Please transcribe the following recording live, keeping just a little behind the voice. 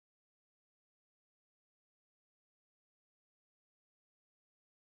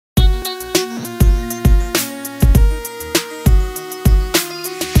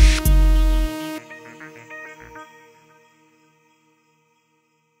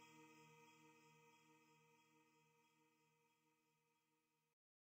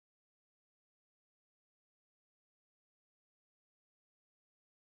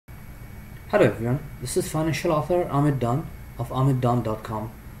Hello everyone, this is financial author Ahmed Dawn of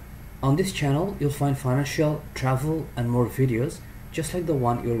ahmeddawn.com. On this channel, you'll find financial, travel, and more videos just like the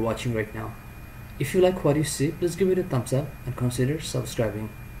one you're watching right now. If you like what you see, please give it a thumbs up and consider subscribing.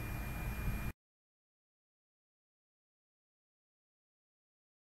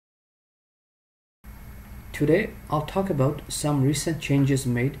 Today, I'll talk about some recent changes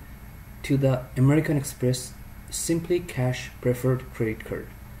made to the American Express SimplyCash Preferred credit card.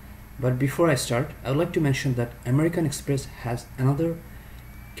 But before I start, I would like to mention that American Express has another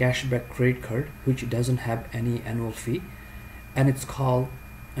cashback credit card which doesn't have any annual fee, and it's called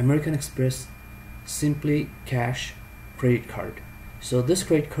American Express SimplyCash Credit Card. So this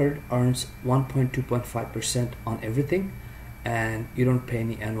credit card earns 1.2.5% on everything, and you don't pay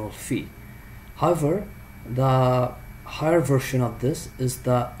any annual fee. However, the higher version of this is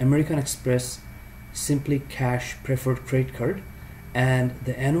the American Express SimplyCash Preferred credit card, and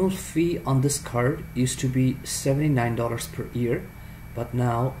the annual fee on this card used to be $79 per year, but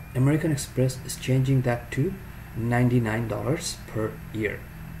now American Express is changing that to $99 per year.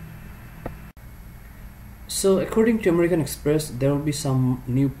 So according to American Express, there will be some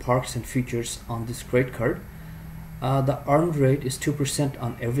new perks and features on this credit card. The earned rate is 2%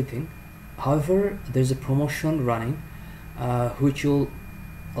 on everything. However, there's a promotion running which will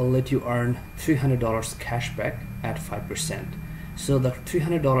let you earn $300 cashback at 5%. So the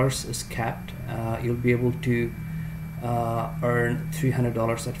 $300 is capped. You'll be able to earn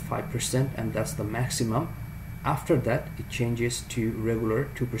 $300 at 5%, and that's the maximum. After that, it changes to regular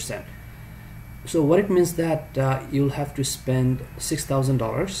 2%. So what it means that you'll have to spend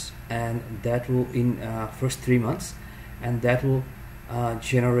 $6,000, and that will in first 3 months, and that will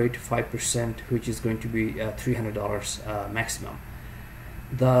generate 5%, which is going to be $300 maximum.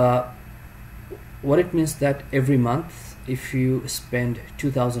 What it means that every month, if you spend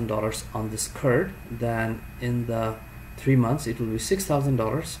 $2,000 on this card, then in the 3 months it will be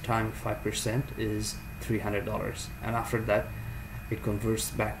 $6,000 times 5% is $300, and after that it converts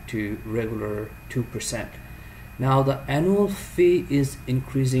back to regular 2%. Now the annual fee is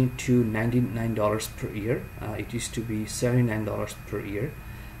increasing to $99 per year. It used to be $79 per year,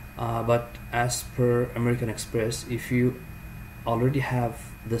 but as per American Express, if you already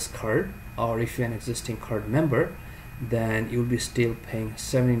have this card, or if you're an existing card member, then you'll be still paying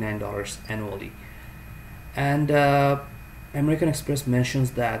 $79 annually. And American Express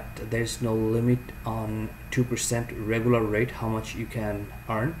mentions that there's no limit on 2% regular rate how much you can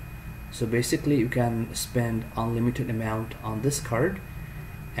earn. So basically you can spend unlimited amount on this card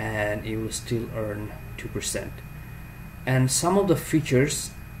and you will still earn 2%. And some of the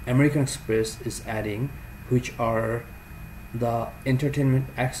features American Express is adding, which are the entertainment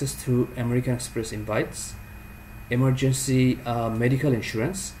access through American Express invites, emergency medical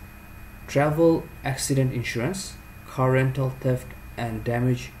insurance, travel accident insurance, car rental theft and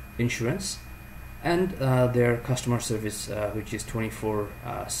damage insurance, and their customer service which is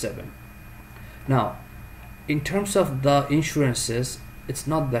 24/7. Now, in terms of the insurances, it's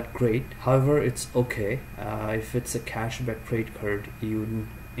not that great. However, it's okay. If it's a cashback credit card, you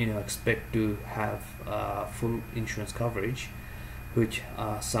expect to have full insurance coverage, which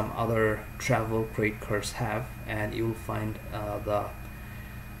some other travel credit cards have, and you will find the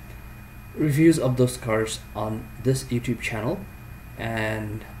reviews of those cards on this YouTube channel.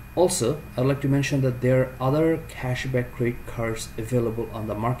 And also, I'd like to mention that there are other cashback credit cards available on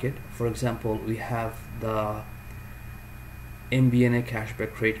the market. For example, we have the MBNA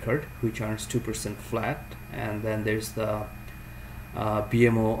cashback credit card, which earns 2% flat, and then there's the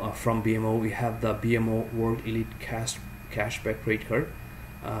BMO. From BMO, we have the BMO World Elite Cashback credit card,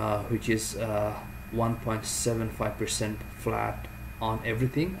 which is 1.75% flat on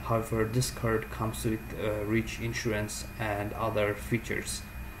everything. However, this card comes with rich insurance and other features.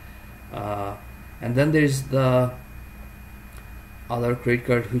 And then there is the other credit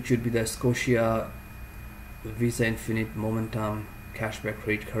card, which would be the Scotia Visa Infinite Momentum Cashback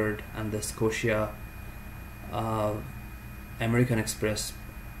credit card, and the Scotia American Express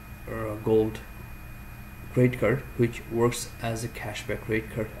Gold credit card, which works as a cashback credit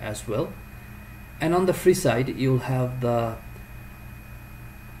card as well. And on the free side, you'll have the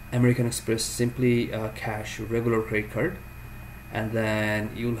American Express SimplyCash regular credit card, and then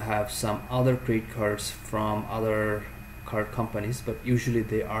you'll have some other credit cards from other card companies, but usually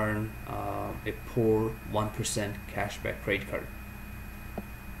they earn a poor 1% cashback credit card.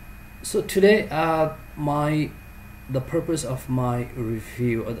 So today the purpose of my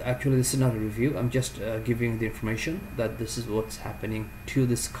review, actually this is not a review, I'm just giving the information that this is what's happening to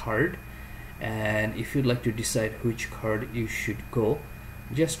this card, and if you'd like to decide which card you should go,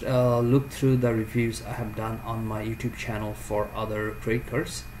 Just look through the reviews I have done on my YouTube channel for other credit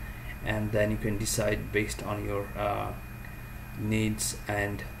cards, and then you can decide based on your needs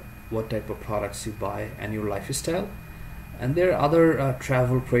and what type of products you buy and your lifestyle. And there are other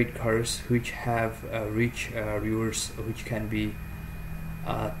travel credit cards which have rich rewards which can be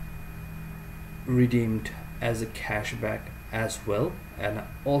redeemed as a cashback as well, and I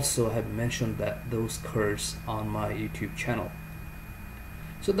also have mentioned that those cards on my YouTube channel.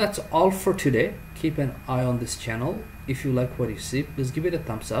 So that's all for today. Keep an eye on this channel. If you like what you see, please give it a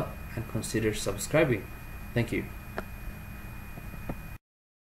thumbs up and consider subscribing. Thank you.